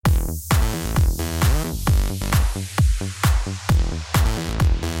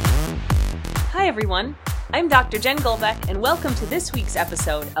Hi everyone, I'm Dr. Jen Golbeck, and welcome to this week's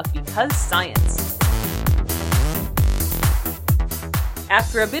episode of Because Science.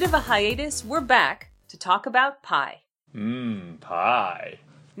 After a bit of a hiatus, we're back to talk about pi. Pi.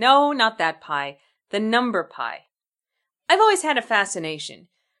 No, not that pi. The number pi. I've always had a fascination,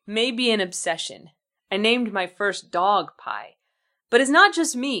 maybe an obsession. I named my first dog Pi. But it's not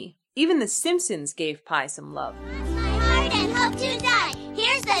just me. Even The Simpsons gave pi some love. Cross my heart and hope to die.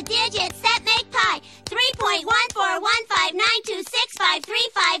 Here's the digits that make pi.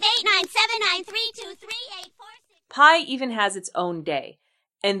 3.141592653589793238384. Pi even has its own day.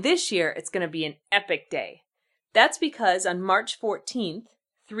 And this year, it's going to be an epic day. That's because on March 14th,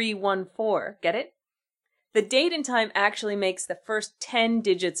 314, get it? The date and time actually makes the first 10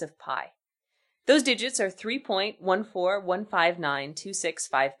 digits of pi. Those digits are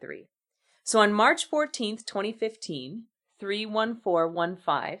 3.141592653. So on March 14th, 2015,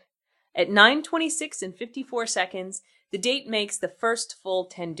 31415, at 9:26 and 54 seconds, the date makes the first full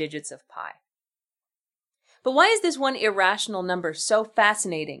 10 digits of pi. But why is this one irrational number so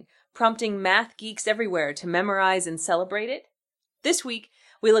fascinating, prompting math geeks everywhere to memorize and celebrate it? This week,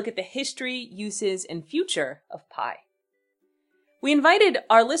 we look at the history, uses, and future of pi. We invited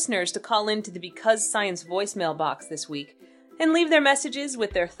our listeners to call into the Because Science voicemail box this week and leave their messages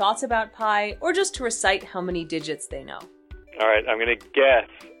with their thoughts about pi or just to recite how many digits they know. All right, I'm going to guess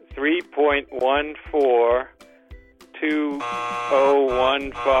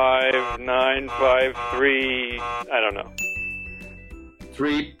 3.142015953. I don't know.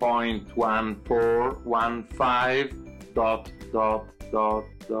 3.1415 ...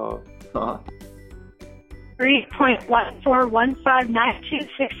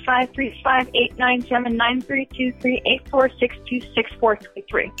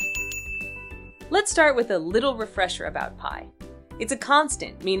 3.1415926535897932384626433. Let's start with a little refresher about pi. It's a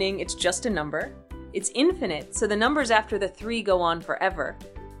constant, meaning it's just a number. It's infinite, so the numbers after the 3 go on forever.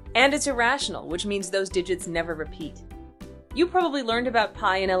 And it's irrational, which means those digits never repeat. You probably learned about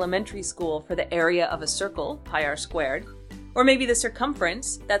pi in elementary school for the area of a circle, pi r squared, or maybe the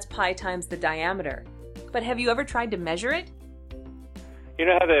circumference, that's pi times the diameter. But have you ever tried to measure it? You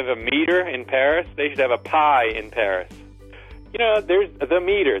know how they have a meter in Paris? They should have a pi in Paris. You know, there's the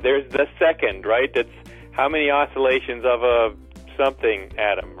meter, there's the second, right? That's how many oscillations of a something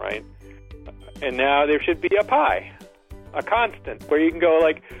atom, right? And now there should be a pi, a constant, where you can go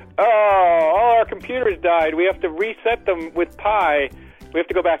like, oh, all our computers died, we have to reset them with pi. We have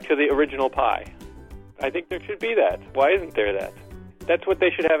to go back to the original pi. I think there should be that. Why isn't there that? That's what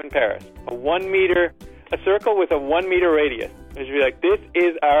they should have in Paris. A circle with a 1 meter radius. It should be like, this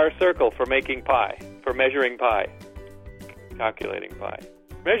is our circle for making pi, for measuring pi. Calculating pi.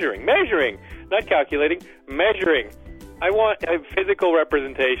 Measuring, not calculating, measuring. I want a physical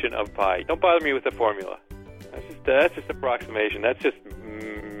representation of pi. Don't bother me with the formula. That's just approximation. That's just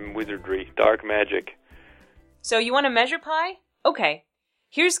wizardry, dark magic. So you want to measure pi? Okay.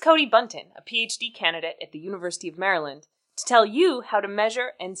 Here's Cody Bunton, a PhD candidate at the University of Maryland, to tell you how to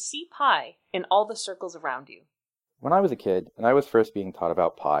measure and see pi in all the circles around you. When I was a kid, and I was first being taught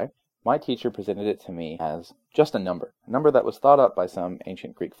about pi, my teacher presented it to me as just a number that was thought up by some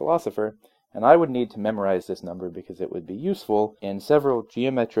ancient Greek philosopher, and I would need to memorize this number because it would be useful in several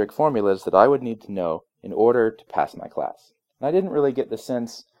geometric formulas that I would need to know in order to pass my class. And I didn't really get the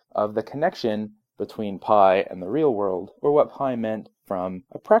sense of the connection between pi and the real world, or what pi meant from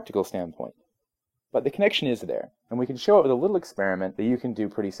a practical standpoint. But the connection is there, and we can show it with a little experiment that you can do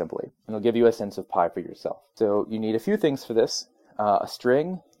pretty simply, and it'll give you a sense of pi for yourself. So you need a few things for this: a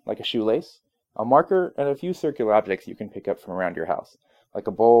string, like a shoelace, a marker, and a few circular objects you can pick up from around your house, like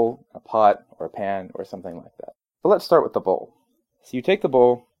a bowl, a pot, or a pan, or something like that. But let's start with the bowl. So you take the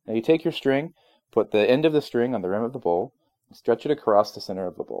bowl, now you take your string, put the end of the string on the rim of the bowl, and stretch it across the center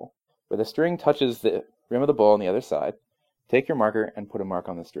of the bowl. Where the string touches the rim of the bowl on the other side, take your marker and put a mark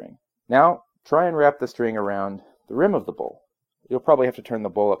on the string. Now, try and wrap the string around the rim of the bowl. You'll probably have to turn the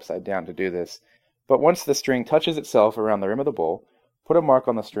bowl upside down to do this, but once the string touches itself around the rim of the bowl, put a mark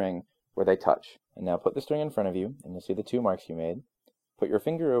on the string where they touch. And now put the string in front of you, and you'll see the 2 marks you made. Put your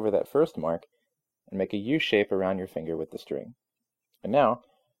finger over that first mark, and make a U shape around your finger with the string. And now,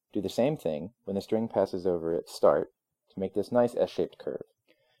 do the same thing when the string passes over its start to make this nice S-shaped curve.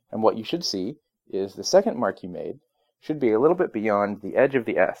 And what you should see is the second mark you made should be a little bit beyond the edge of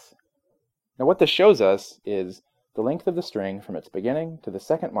the S. Now what this shows us is the length of the string from its beginning to the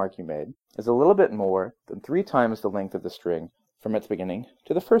second mark you made is a little bit more than 3 times the length of the string from its beginning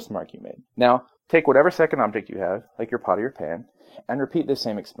to the first mark you made. Now, take whatever second object you have, like your pot or your pan, and repeat this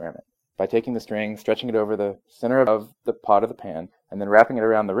same experiment by taking the string, stretching it over the center of the pot or the pan, and then wrapping it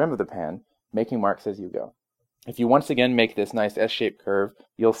around the rim of the pan making marks as you go. If you once again make this nice S-shaped curve,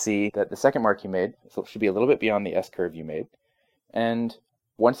 you'll see that the second mark you made should be a little bit beyond the S curve you made. And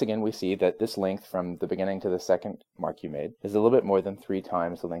once again, we see that this length from the beginning to the second mark you made is a little bit more than 3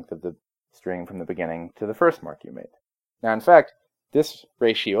 times the length of the string from the beginning to the first mark you made. Now, in fact, this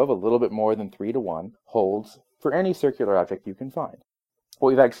ratio of a little bit more than 3 to 1 holds for any circular object you can find. What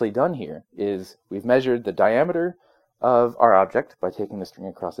we've actually done here is we've measured the diameter of our object by taking the string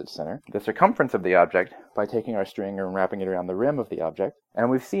across its center, the circumference of the object by taking our string and wrapping it around the rim of the object,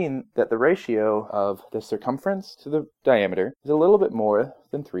 and we've seen that the ratio of the circumference to the diameter is a little bit more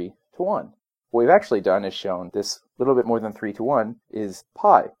than 3 to 1. What we've actually done is shown this little bit more than 3 to 1 is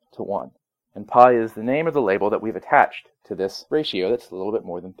pi to 1, and pi is the name of the label that we've attached to this ratio that's a little bit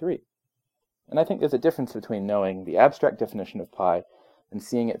more than 3. And I think there's a difference between knowing the abstract definition of pi and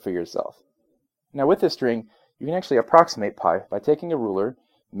seeing it for yourself. Now with this string, you can actually approximate pi by taking a ruler,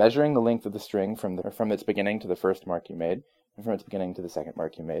 measuring the length of the string from its beginning to the first mark you made, and from its beginning to the second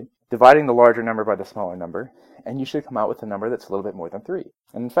mark you made, dividing the larger number by the smaller number, and you should come out with a number that's a little bit more than 3.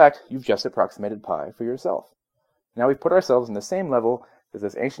 And in fact, you've just approximated pi for yourself. Now we've put ourselves in the same level as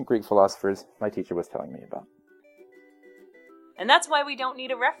those ancient Greek philosophers my teacher was telling me about. And that's why we don't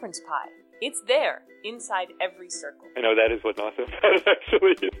need a reference pi. It's there, inside every circle. I know, that is what's awesome. That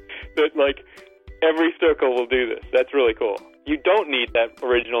actually is. That, like, every circle will do this. That's really cool. You don't need that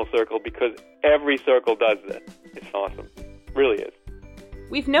original circle because every circle does this. It's awesome. It really is.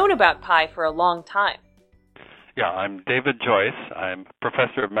 We've known about pi for a long time. Yeah, I'm David Joyce. I'm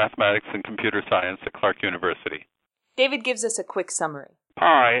professor of mathematics and computer science at Clark University. David gives us a quick summary.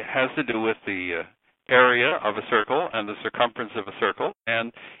 Pi has to do with the area of a circle and the circumference of a circle,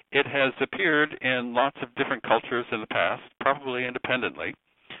 and it has appeared in lots of different cultures in the past, probably independently.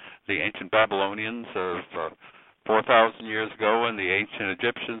 The ancient Babylonians of 4,000 years ago and the ancient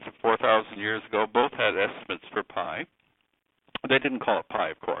Egyptians of 4,000 years ago both had estimates for pi. They didn't call it pi,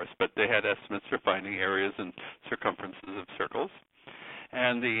 of course, but they had estimates for finding areas and circumferences of circles.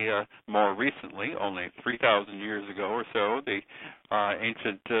 And more recently, only 3,000 years ago or so, the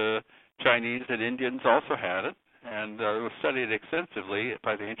ancient Chinese and Indians also had it, and it was studied extensively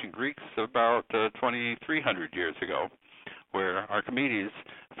by the ancient Greeks about 2,300 years ago, where Archimedes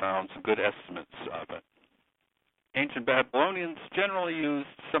found some good estimates of it. Ancient Babylonians generally used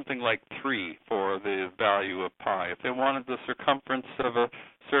something like 3 for the value of pi. If they wanted the circumference of a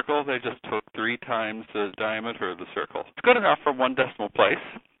circle, they just took 3 times the diameter of the circle. It's good enough for 1 decimal place,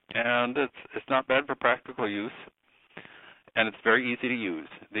 and it's not bad for practical use, and it's very easy to use.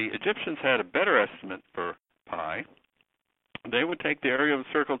 The Egyptians had a better estimate for pi. They would take the area of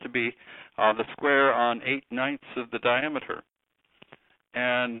a circle to be the square on 8/9 of the diameter.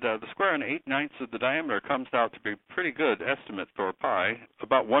 And the square on 8/9 of the diameter comes out to be a pretty good estimate for pi,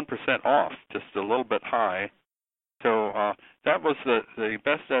 about 1% off, just a little bit high. So that was the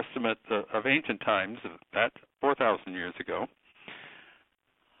best estimate of ancient times, that 4,000 years ago.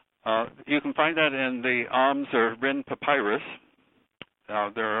 You can find that in the Oms or Rin papyrus.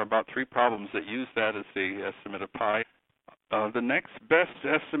 There are about 3 problems that use that as the estimate of pi. The next best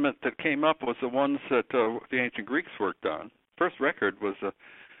estimate that came up was the ones that the ancient Greeks worked on. First record was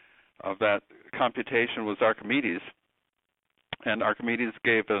of that computation was Archimedes, and Archimedes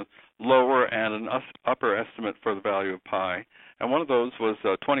gave a lower and an upper estimate for the value of pi, and one of those was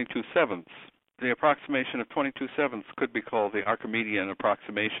 22/7. The approximation of 22/7 could be called the Archimedean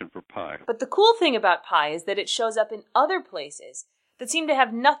approximation for pi. But the cool thing about pi is that it shows up in other places that seem to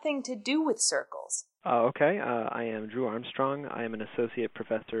have nothing to do with circles. Okay, I am Drew Armstrong. I am an associate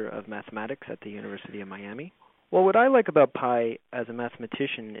professor of mathematics at the University of Miami. Well, what I like about pi as a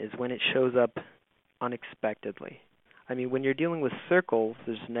mathematician is when it shows up unexpectedly. I mean, when you're dealing with circles,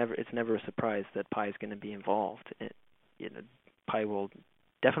 it's never a surprise that pi is going to be involved. Pi will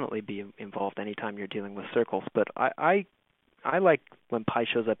definitely be involved anytime you're dealing with circles. But I like when pi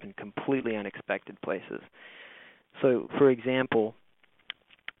shows up in completely unexpected places. So, for example,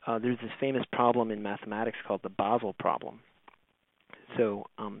 there's this famous problem in mathematics called the Basel problem. So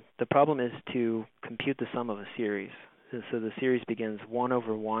the problem is to compute the sum of a series. So the series begins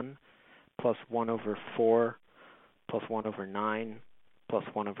 1/1 plus 1/4 plus 1/9 plus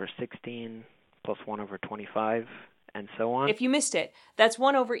 1/16 plus 1/25 and so on. If you missed it, that's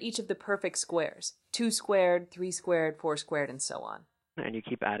 1 over each of the perfect squares. 2 squared, 3 squared, 4 squared, and so on. And you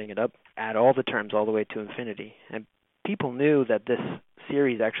keep adding it up, add all the terms all the way to infinity. And people knew that this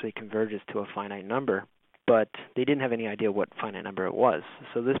series actually converges to a finite number, but they didn't have any idea what finite number it was.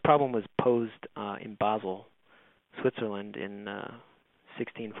 So this problem was posed in Basel, Switzerland in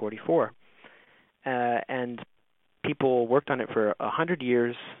 1644. And people worked on it for 100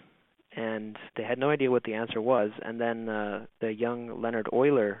 years, and they had no idea what the answer was. And then the young Leonhard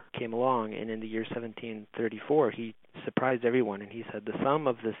Euler came along, and in the year 1734, he surprised everyone, and he said the sum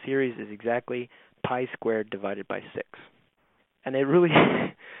of the series is exactly pi squared divided by 6. And it really,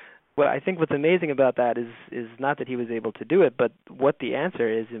 well, I think what's amazing about that is not that he was able to do it, but what the answer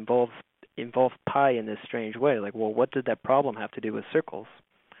is involved pi in this strange way. Like, well, what did that problem have to do with circles?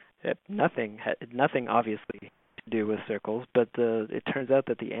 Nothing obviously to do with circles, but it turns out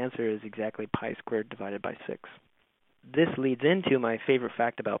that the answer is exactly pi squared divided by 6. This leads into my favorite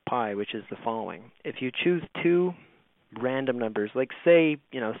fact about pi, which is the following. If you choose two random numbers, like say,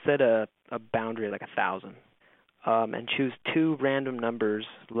 set a boundary like 1,000, and choose two random numbers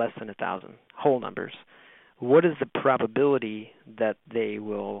less than 1,000, whole numbers, what is the probability that they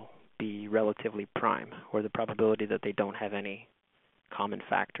will be relatively prime, or the probability that they don't have any common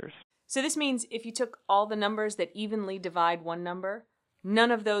factors? So this means if you took all the numbers that evenly divide one number,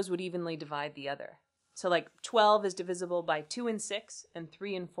 none of those would evenly divide the other. So like 12 is divisible by 2 and 6 and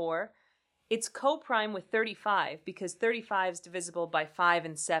 3 and 4. It's co-prime with 35 because 35 is divisible by 5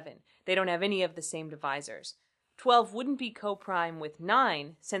 and 7. They don't have any of the same divisors. 12 wouldn't be co-prime with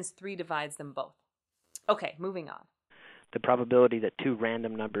 9 since 3 divides them both. Okay, moving on. The probability that two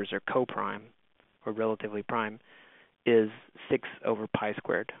random numbers are co-prime, or relatively prime, is 6 over pi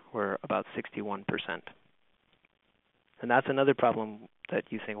squared, or about 61%. And that's another problem that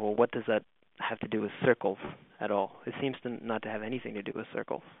you think, well, what does that have to do with circles at all? It seems not to have anything to do with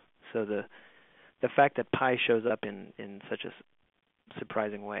circles. So the fact that pi shows up in such a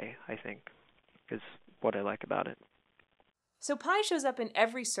surprising way, I think, is what I like about it. So pi shows up in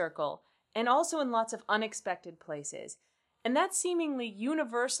every circle, and also in lots of unexpected places. And that seemingly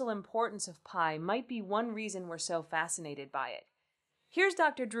universal importance of pi might be one reason we're so fascinated by it. Here's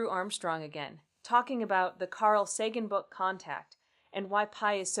Dr. Drew Armstrong again, talking about the Carl Sagan book Contact, and why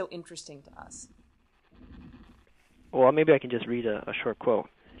pi is so interesting to us. Well, maybe I can just read a short quote.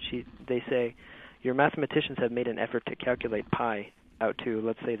 They say, your mathematicians have made an effort to calculate pi out to,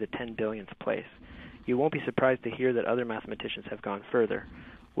 let's say, the 10 billionth place. You won't be surprised to hear that other mathematicians have gone further.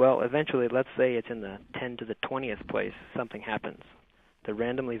 Well, eventually, let's say it's in the 10 to the 20th place, something happens. The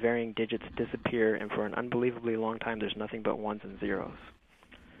randomly varying digits disappear, and for an unbelievably long time, there's nothing but ones and zeros.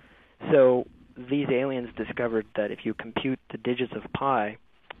 So these aliens discovered that if you compute the digits of pi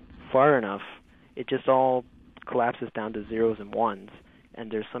far enough, it just all collapses down to zeros and ones, and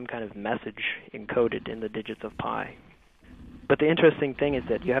there's some kind of message encoded in the digits of pi. But the interesting thing is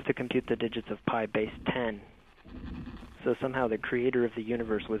that you have to compute the digits of pi base 10. So somehow the creator of the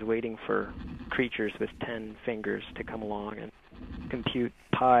universe was waiting for creatures with 10 fingers to come along and compute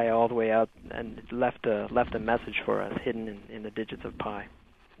pi all the way out, and left a message for us hidden in the digits of pi.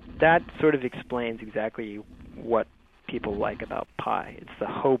 That sort of explains exactly what people like about pi. It's the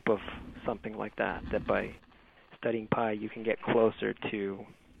hope of something like that by studying pi you can get closer to,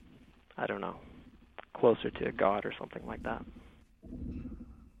 closer to God or something like that.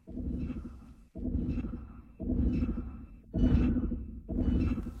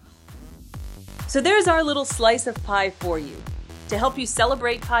 So there's our little slice of pie for you. To help you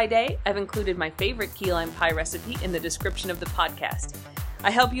celebrate Pi Day, I've included my favorite key lime pie recipe in the description of the podcast.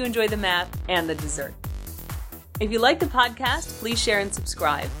 I hope you enjoy the math and the dessert. If you like the podcast, please share and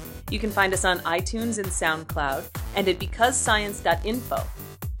subscribe. You can find us on iTunes and SoundCloud, and at becausescience.info.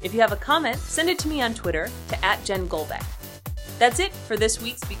 If you have a comment, send it to me on Twitter to @JenGolbeck. That's it for this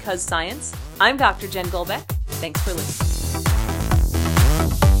week's Because Science. I'm Dr. Jen Golbeck. Thanks for listening.